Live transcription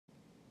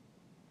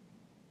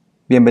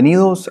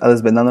Bienvenidos a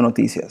Desvendando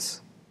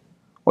Noticias.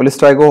 Hoy les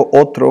traigo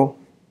otro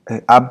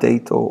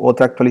update o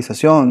otra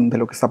actualización de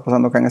lo que está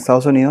pasando acá en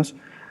Estados Unidos,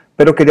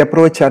 pero quería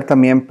aprovechar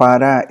también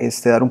para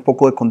dar un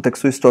poco de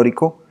contexto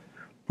histórico,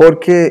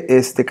 porque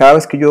cada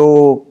vez que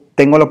yo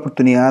tengo la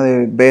oportunidad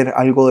de ver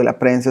algo de la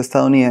prensa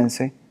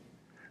estadounidense,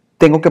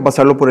 tengo que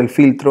pasarlo por el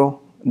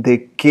filtro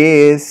de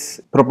qué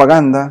es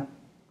propaganda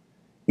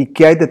y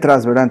qué hay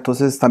detrás, ¿verdad?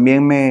 Entonces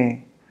también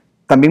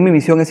mi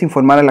misión es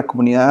informar a la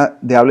comunidad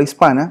de habla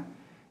hispana,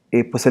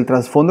 pues el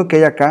trasfondo que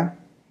hay acá,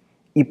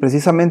 y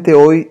precisamente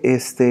hoy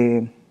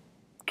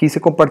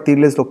quise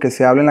compartirles lo que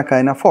se habla en la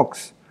cadena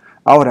Fox.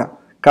 Ahora,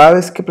 cada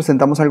vez que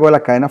presentamos algo de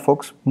la cadena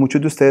Fox, muchos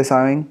de ustedes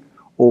saben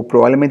o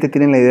probablemente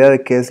tienen la idea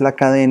de que es la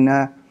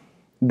cadena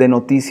de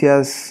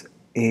noticias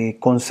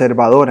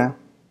conservadora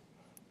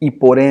y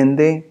por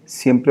ende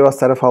siempre va a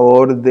estar a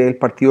favor del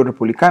Partido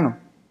Republicano.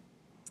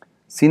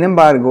 Sin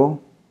embargo,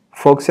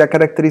 Fox se ha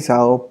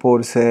caracterizado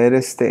por ser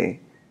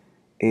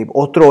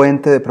otro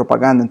ente de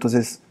propaganda.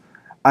 Entonces,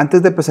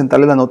 antes de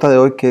presentarles la nota de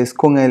hoy, que es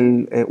con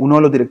uno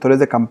de los directores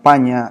de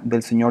campaña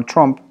del señor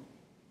Trump,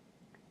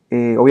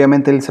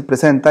 obviamente él se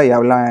presenta y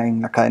habla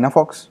en la cadena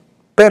Fox,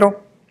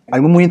 pero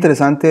algo muy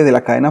interesante de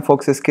la cadena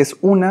Fox es que es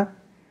una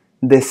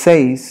de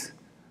 6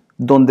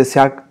 donde se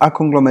ha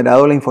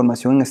conglomerado la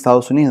información en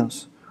Estados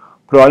Unidos.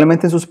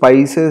 Probablemente en sus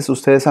países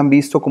ustedes han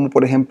visto como,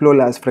 por ejemplo,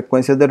 las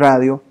frecuencias de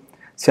radio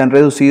se han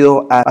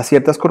reducido a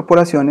ciertas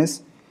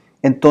corporaciones.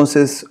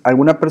 Entonces,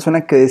 alguna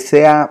persona que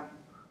desea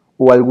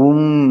o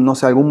algún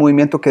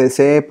movimiento que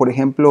desee, por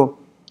ejemplo,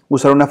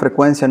 usar una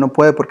frecuencia, no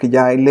puede porque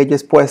ya hay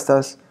leyes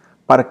puestas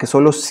para que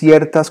solo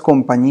ciertas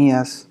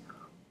compañías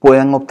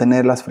puedan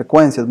obtener las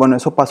frecuencias. Bueno,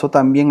 eso pasó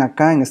también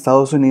acá en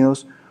Estados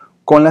Unidos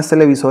con las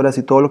televisoras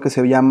y todo lo que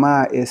se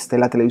llama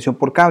la televisión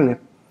por cable.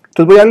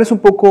 Entonces voy a darles un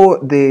poco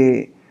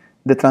de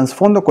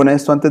trasfondo con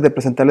esto antes de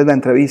presentarles la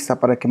entrevista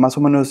para que más o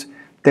menos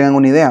tengan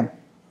una idea.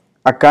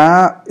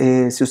 Acá,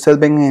 si ustedes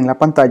ven en la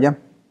pantalla,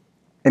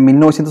 en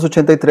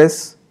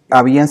 1983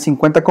 habían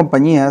 50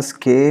 compañías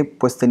que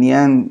pues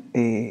tenían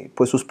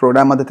pues sus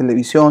programas de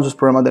televisión, sus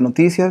programas de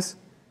noticias,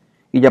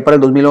 y ya para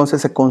el 2011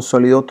 se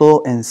consolidó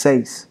todo en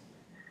 6.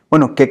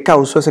 Bueno, ¿qué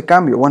causó ese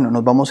cambio? Bueno,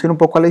 nos vamos a ir un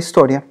poco a la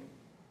historia,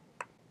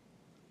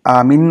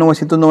 a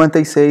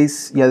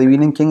 1996, y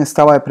adivinen quién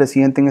estaba de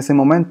presidente en ese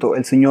momento,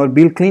 el señor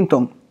Bill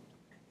Clinton.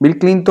 Bill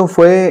Clinton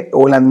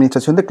la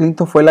administración de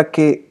Clinton fue la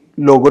que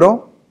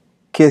logró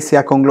que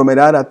se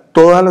conglomerara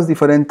todas las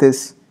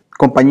diferentes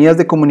compañías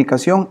de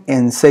comunicación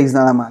en 6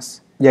 nada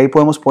más. Y ahí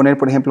podemos poner,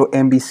 por ejemplo,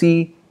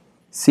 NBC,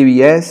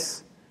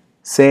 CBS,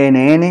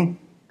 CNN,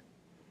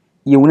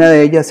 y una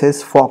de ellas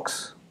es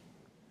Fox.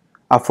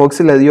 A Fox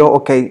se le dio,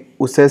 ok,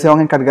 ustedes se van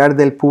a encargar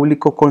del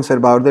público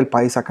conservador del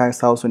país acá en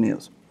Estados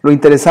Unidos. Lo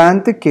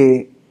interesante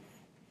que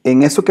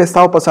en esto que ha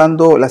estado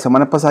pasando la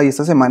semana pasada y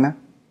esta semana,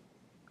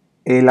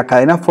 la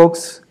cadena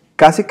Fox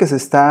casi que se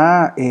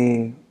está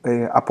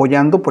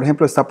apoyando, por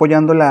ejemplo, está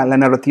apoyando la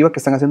narrativa que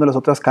están haciendo las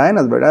otras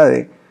cadenas, ¿verdad?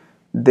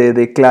 De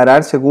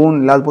declarar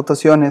según las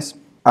votaciones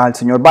al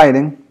señor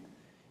Biden.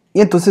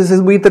 Y entonces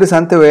es muy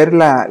interesante ver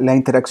la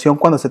interacción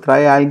cuando se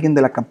trae a alguien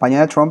de la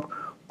campaña de Trump,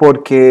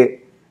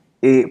 porque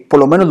por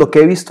lo menos lo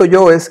que he visto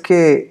yo es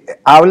que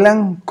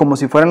hablan como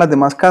si fueran las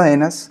demás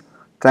cadenas,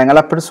 traen a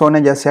la persona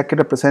ya sea que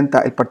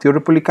representa el Partido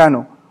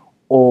Republicano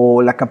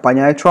o la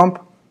campaña de Trump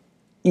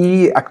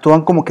y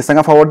actúan como que están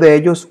a favor de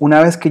ellos.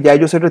 Una vez que ya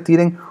ellos se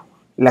retiren,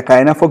 la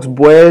cadena Fox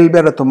vuelve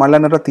a retomar la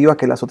narrativa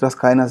que las otras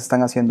cadenas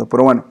están haciendo.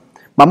 Pero bueno,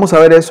 vamos a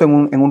ver eso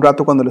en un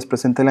rato cuando les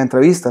presente la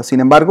entrevista. Sin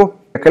embargo,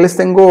 acá les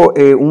tengo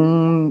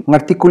un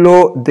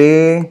artículo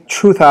de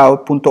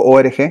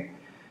truthout.org.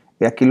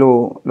 Aquí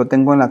lo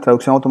tengo en la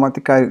traducción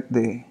automática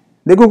de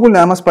Google,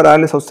 nada más para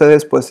darles a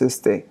ustedes pues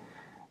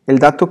el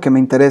dato que me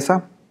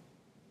interesa.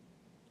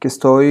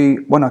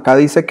 Acá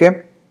dice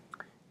que,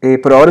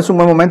 pero ahora es un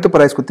buen momento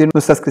para discutir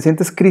nuestras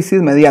crecientes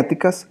crisis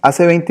mediáticas.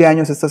 Hace 20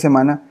 años esta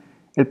semana,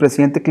 el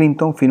presidente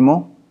Clinton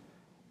firmó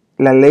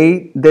la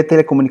Ley de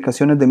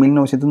Telecomunicaciones de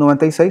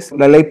 1996.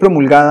 La ley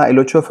promulgada el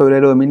 8 de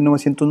febrero de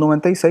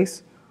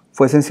 1996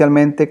 fue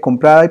esencialmente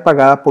comprada y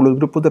pagada por los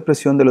grupos de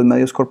presión de los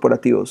medios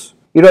corporativos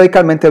y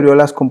radicalmente abrió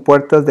las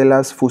compuertas de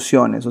las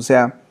fusiones. O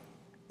sea,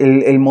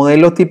 el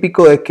modelo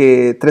típico de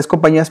que 3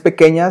 compañías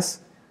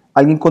pequeñas,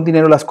 alguien con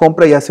dinero las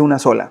compra y hace una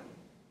sola,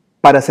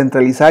 para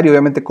centralizar y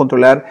obviamente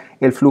controlar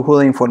el flujo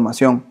de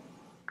información.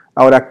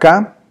 Ahora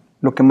acá,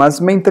 lo que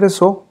más me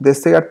interesó de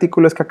este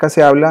artículo es que acá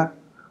se habla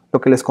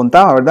lo que les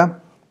contaba, ¿verdad?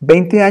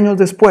 20 años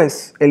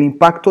después, el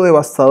impacto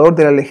devastador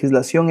de la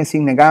legislación es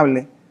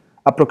innegable.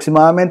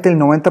 Aproximadamente el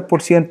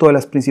 90% de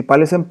las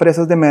principales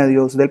empresas de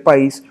medios del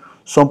país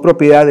son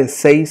propiedad de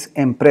 6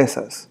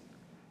 empresas.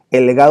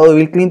 El legado de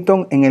Bill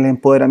Clinton en el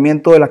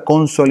empoderamiento de la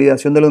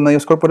consolidación de los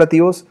medios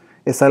corporativos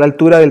está a la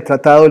altura del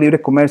Tratado de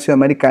Libre Comercio de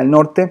América del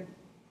Norte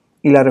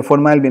y la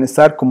reforma del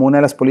bienestar como una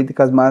de las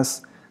políticas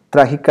más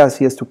trágicas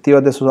y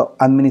destructivas de su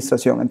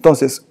administración.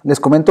 Entonces, les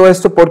comento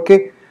esto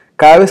porque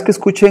cada vez que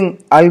escuchen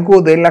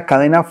algo de la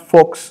cadena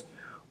Fox,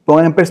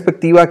 pongan en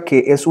perspectiva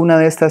que es una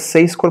de estas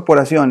 6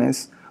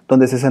 corporaciones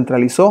donde se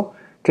centralizó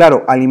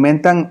Claro,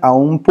 alimentan a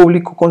un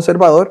público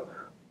conservador,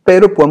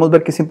 pero podemos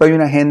ver que siempre hay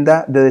una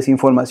agenda de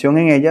desinformación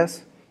en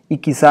ellas y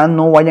quizás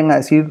no vayan a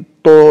decir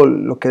todo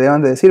lo que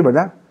deban de decir,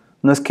 ¿verdad?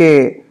 No es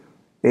que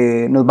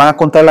nos van a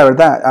contar la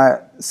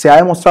verdad. Se ha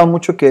demostrado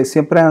mucho que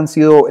siempre han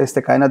sido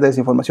cadenas de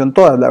desinformación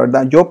todas, la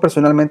verdad. Yo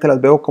personalmente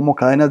las veo como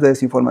cadenas de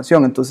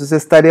desinformación. Entonces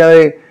es tarea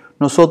de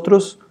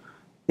nosotros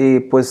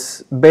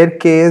pues ver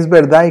qué es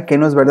verdad y qué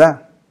no es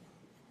verdad.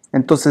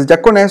 Entonces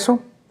ya con eso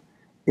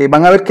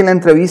van a ver que en la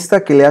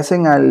entrevista que le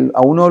hacen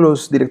a uno de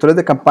los directores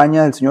de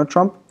campaña del señor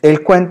Trump,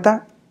 él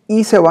cuenta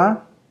y se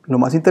va. Lo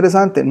más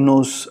interesante,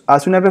 nos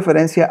hace una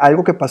referencia a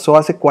algo que pasó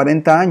hace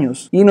 40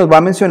 años y nos va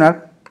a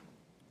mencionar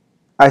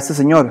a este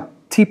señor,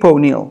 Tip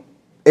O'Neill.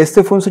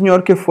 Este fue un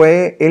señor que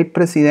fue el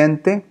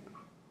presidente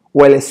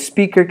o el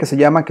speaker que se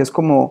llama, que es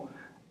como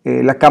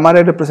la Cámara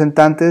de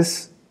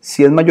Representantes,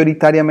 si es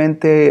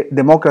mayoritariamente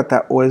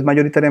demócrata o es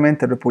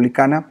mayoritariamente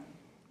republicana,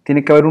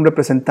 tiene que haber un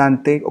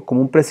representante o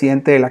como un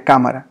presidente de la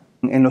Cámara.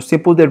 En los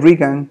tiempos de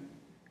Reagan,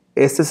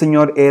 este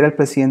señor era el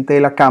presidente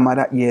de la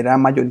Cámara y era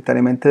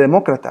mayoritariamente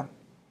demócrata.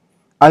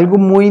 Algo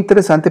muy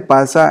interesante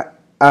pasa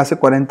hace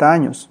 40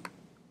 años.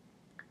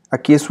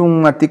 Aquí es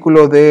un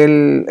artículo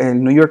del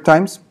New York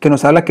Times que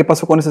nos habla qué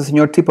pasó con ese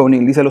señor Tip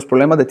O'Neill. Dice los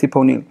problemas de Tip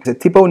O'Neill.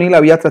 Tip O'Neill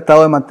había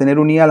tratado de mantener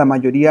unida a la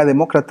mayoría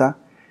demócrata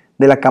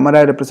de la Cámara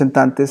de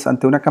Representantes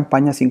ante una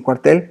campaña sin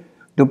cuartel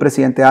de un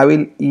presidente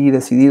hábil y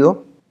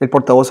decidido. El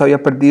portavoz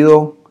había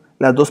perdido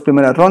las 2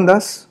 primeras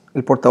rondas.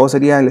 El portavoz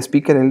sería el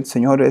speaker, el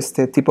señor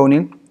Tip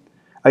O'Neill.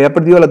 Había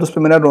perdido las 2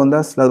 primeras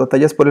rondas, las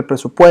batallas por el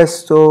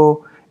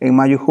presupuesto en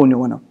mayo y junio.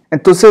 Bueno,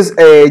 entonces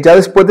ya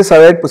después de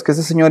saber pues, que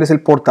ese señor es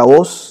el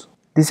portavoz,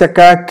 dice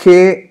acá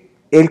que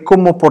él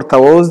como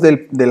portavoz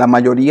de la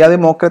mayoría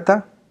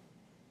demócrata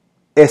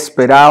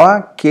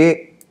esperaba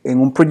que en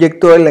un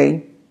proyecto de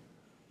ley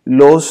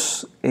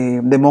los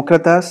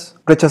demócratas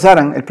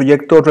rechazaran el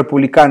proyecto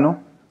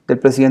republicano del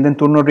presidente en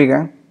turno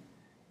Reagan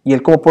y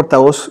él como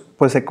portavoz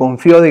pues se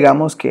confió,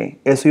 digamos, que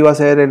eso iba a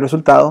ser el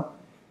resultado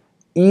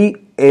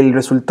y el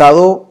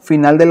resultado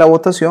final de la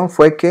votación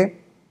fue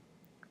que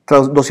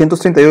tras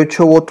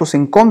 238 votos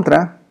en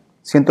contra,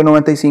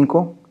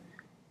 195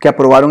 que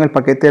aprobaron el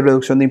paquete de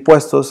reducción de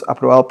impuestos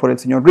aprobado por el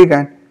señor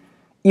Reagan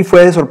y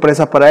fue de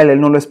sorpresa para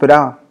él no lo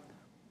esperaba.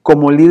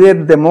 Como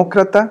líder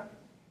demócrata,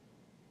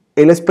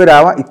 él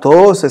esperaba y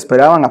todos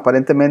esperaban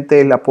aparentemente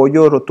el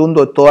apoyo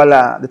rotundo de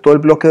todo el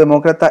bloque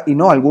demócrata y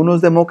no,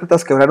 algunos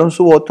demócratas quebraron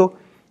su voto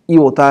y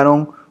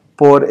votaron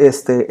por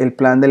el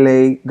plan de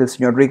ley del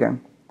señor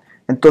Reagan.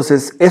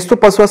 Entonces, esto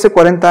pasó hace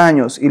 40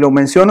 años y lo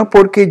menciono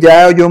porque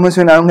ya yo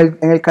mencionaron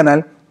en el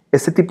canal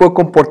este tipo de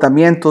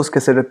comportamientos que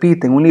se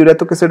repiten, un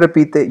libreto que se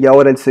repite y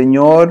ahora el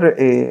señor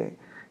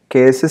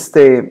que es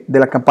de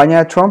la campaña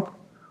de Trump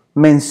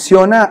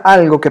menciona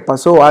algo que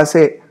pasó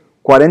hace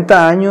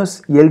 40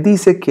 años y él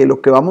dice que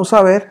lo que vamos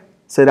a ver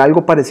será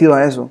algo parecido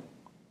a eso.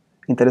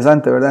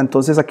 Interesante, ¿verdad?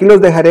 Entonces aquí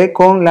los dejaré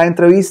con la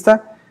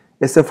entrevista.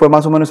 Este fue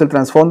más o menos el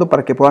trasfondo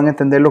para que puedan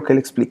entender lo que él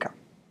explica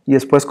y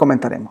después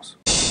comentaremos.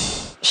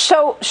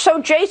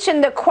 So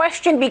Jason, the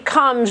question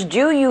becomes,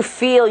 do you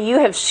feel you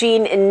have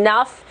seen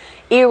enough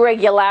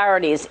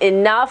irregularities,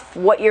 enough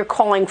what you're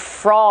calling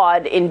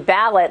fraud in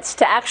ballots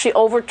to actually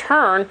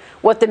overturn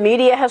what the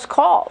media has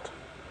called?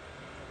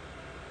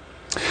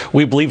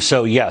 We believe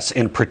so, yes,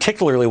 and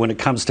particularly when it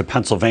comes to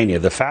Pennsylvania.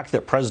 The fact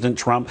that President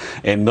Trump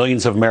and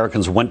millions of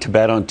Americans went to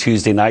bed on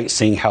Tuesday night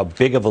seeing how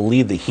big of a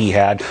lead that he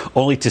had,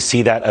 only to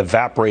see that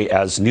evaporate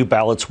as new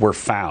ballots were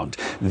found.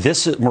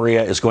 This,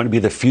 Maria, is going to be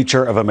the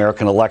future of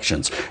American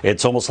elections.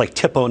 It's almost like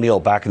Tip O'Neill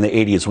back in the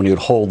 80s when he would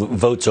hold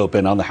votes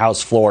open on the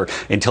House floor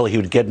until he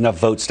would get enough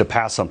votes to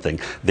pass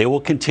something. They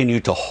will continue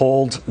to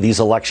hold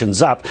these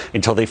elections up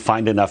until they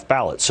find enough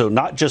ballots. So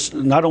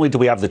not only do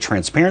we have the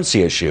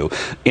transparency issue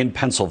in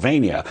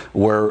Pennsylvania,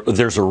 where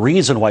there's a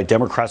reason why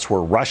Democrats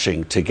were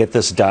rushing to get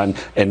this done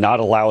and not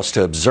allow us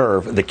to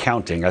observe the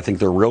counting. I think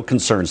there are real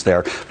concerns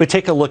there. But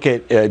take a look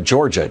at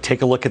Georgia.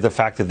 Take a look at the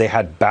fact that they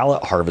had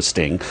ballot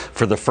harvesting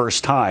for the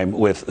first time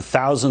with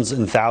thousands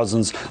and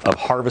thousands of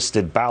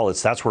harvested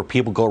ballots. That's where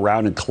people go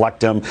around and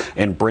collect them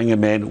and bring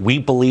them in. We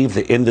believe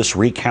that in this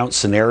recount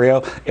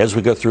scenario, as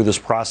we go through this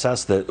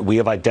process, that we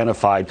have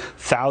identified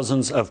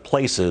thousands of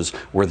places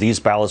where these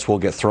ballots will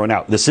get thrown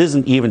out. This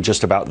isn't even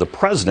just about the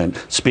president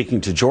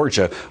speaking to Georgia.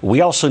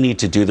 We also need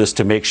to do this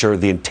to make sure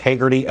the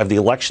integrity of the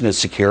election is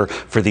secure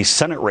for these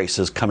Senate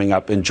races coming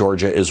up in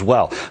Georgia as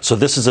well. So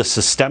this is a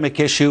systemic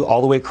issue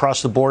all the way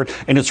across the board,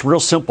 and it's real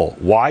simple.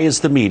 Why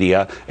is the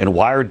media and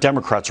why are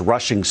Democrats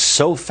rushing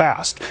so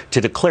fast to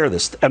declare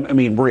this? I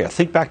mean, Maria,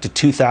 think back to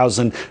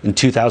 2000 and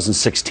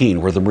 2016,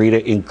 where the media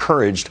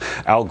encouraged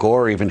Al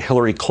Gore or even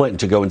Hillary Clinton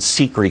to go and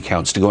seek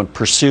recounts, to go and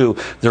pursue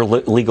their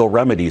legal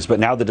remedies.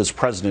 But now that it's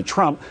President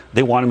Trump,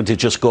 they want him to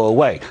just go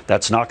away.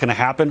 That's not going to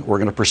happen. We're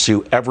going to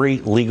pursue every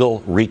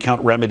legal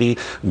recount remedy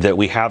that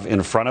we have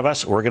in front of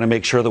us. We're going to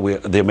make sure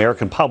that the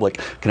American public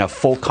can have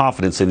full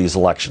confidence in these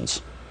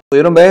elections.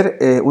 Pudieron ver,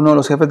 uno de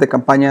los jefes de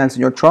campaña del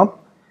señor Trump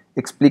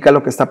explica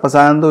lo que está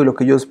pasando y lo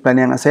que ellos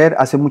planean hacer.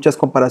 Hace muchas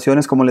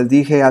comparaciones, como les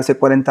dije, hace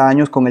 40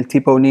 años con el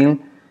Tip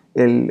O'Neill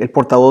el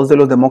portavoz de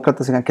los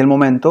demócratas en aquel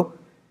momento,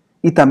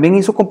 y también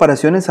hizo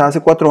comparaciones a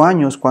hace 4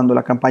 años, cuando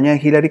la campaña de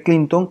Hillary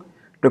Clinton,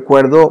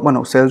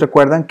 ustedes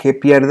recuerdan que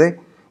pierde,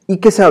 y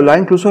que se hablaba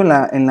incluso en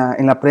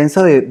la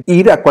prensa de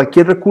ir a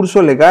cualquier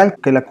recurso legal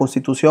que la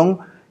Constitución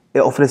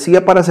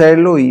ofrecía para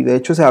hacerlo, y de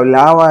hecho se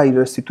hablaba y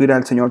restituir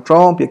al señor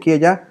Trump y aquí y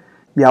allá,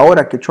 y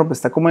ahora que Trump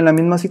está como en la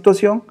misma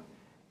situación,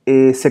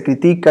 se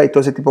critica y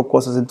todo ese tipo de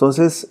cosas.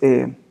 Entonces,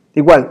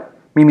 igual,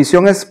 mi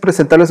misión es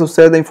presentarles a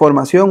ustedes la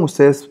información,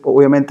 ustedes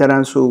obviamente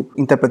harán su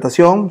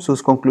interpretación,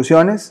 sus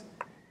conclusiones.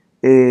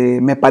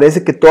 Me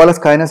parece que todas las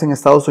cadenas en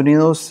Estados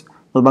Unidos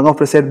nos van a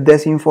ofrecer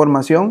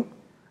desinformación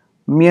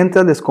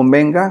mientras les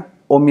convenga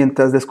o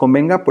mientras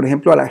desconvenga, por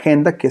ejemplo, a la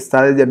agenda que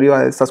está desde arriba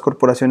de estas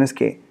corporaciones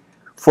que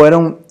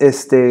fueron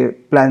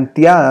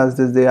planteadas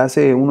desde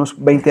hace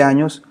unos 20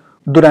 años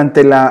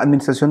durante la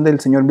administración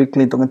del señor Bill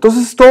Clinton.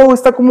 Entonces todo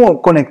está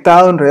como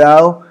conectado,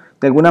 enredado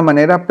de alguna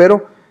manera,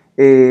 pero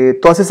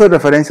todas esas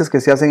referencias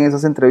que se hacen en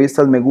esas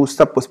entrevistas me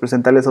gusta pues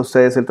presentarles a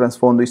ustedes el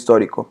trasfondo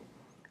histórico.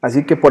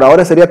 Así que por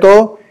ahora sería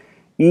todo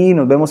y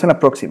nos vemos en la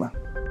próxima.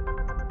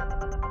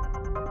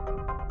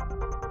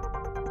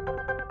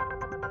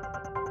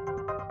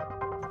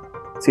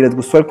 Si les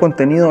gustó el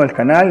contenido del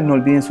canal, no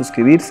olviden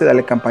suscribirse,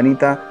 darle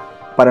campanita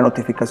para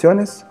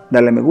notificaciones,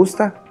 darle me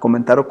gusta,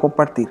 comentar o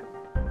compartir.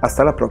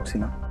 Hasta la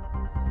próxima.